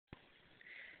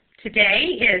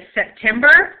Today is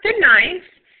September the 9th.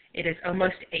 It is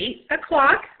almost 8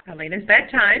 o'clock, Alena's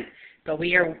bedtime, but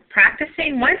we are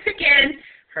practicing once again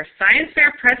her science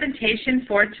fair presentation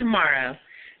for tomorrow.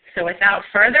 So without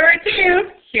further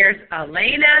ado, here's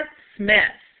Alena Smith.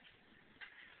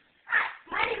 Hi,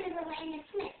 my name is Alena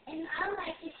Smith, and I would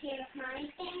like to share my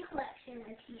sand collection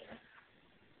with you.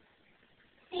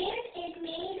 Sand is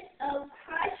made of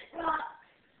crushed rock,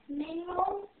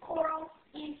 mineral, coral,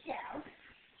 and shells.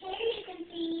 Here you can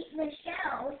see the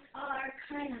shells are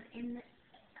kind of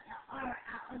are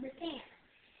out of the sand.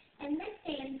 And this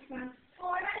sand is from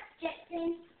Florida,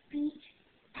 Jetson Beach,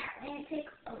 Atlantic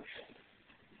Ocean.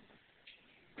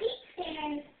 Beach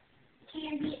sand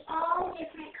can be all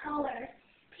different colors: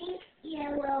 pink,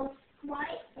 yellow,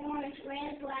 white, orange,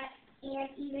 red, black, and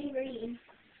even green.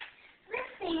 This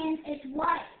sand is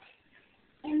white,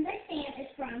 and this sand is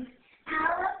from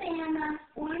Alabama,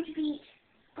 Orange Beach,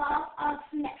 Gulf of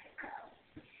Mexico.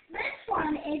 This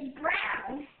one is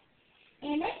brown,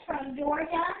 and it's from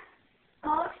Georgia,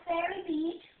 Gulf Ferry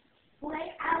Beach,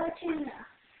 Lake Alatoona.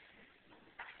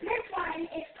 This one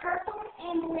is purple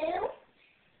and blue,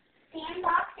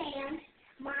 sandbox sand,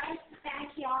 my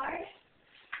backyard.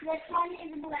 This one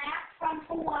is black from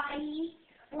Hawaii,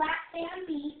 Black Sand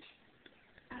Beach,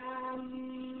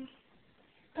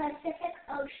 Pacific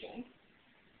Ocean.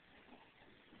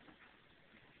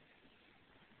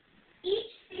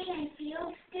 Each sand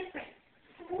feels different.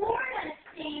 Florida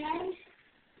sand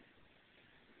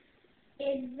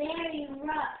is very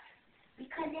rough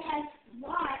because it has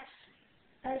lots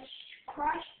of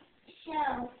crushed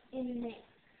shells in it.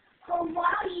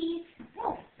 Hawaii's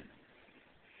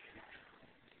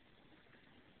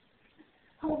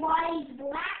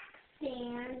black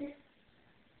sand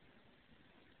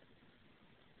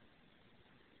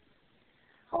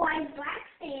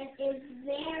is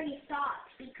very soft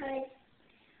because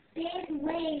big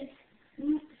waves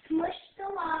smush the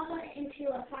lava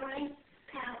into a fine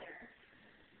powder.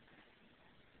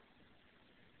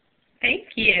 Thank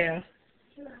you.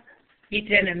 You're welcome. You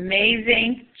did an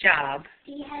amazing job.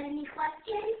 Do you have any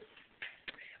questions?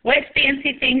 What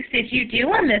fancy things did you do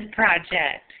on this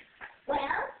project? Well,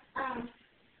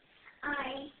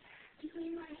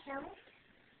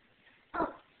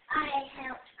 I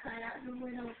helped cut out the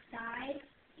little side.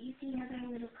 You see how they're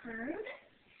a little curved.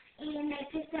 And I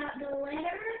picked out the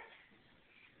letters,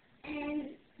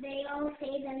 and they all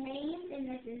say the names, and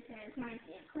this is my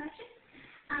sand collection.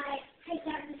 I picked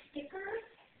out the stickers.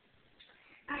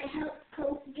 I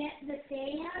helped get the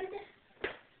sand,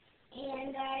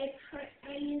 and I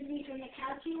used these from the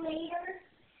calculator.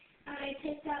 I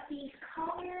picked out these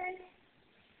colors,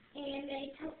 and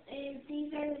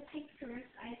these are the pictures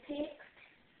I picked,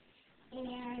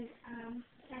 and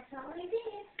that's all I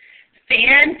did.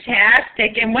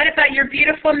 Fantastic. And what about your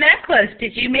beautiful necklace?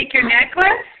 Did you make your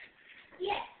necklace?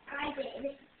 Yes, I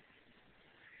did.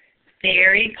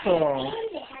 Very cool.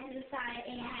 And it has inside,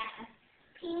 it has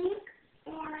pink,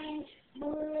 orange,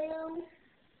 blue,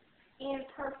 and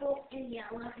purple, and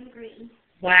yellow, and green.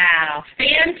 Wow,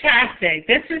 fantastic.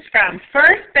 This is from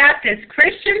First Baptist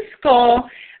Christian School,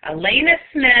 Alena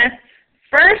Smith,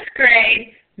 first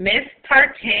grade, Miss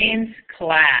Partaine's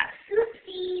class.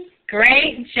 Oopsies.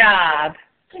 Great job.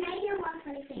 Can I hear one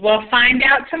funny thing? We'll find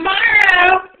out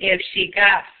tomorrow if she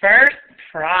got first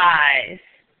prize.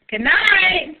 Good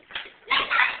night. Night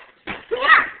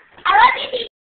night. I love you.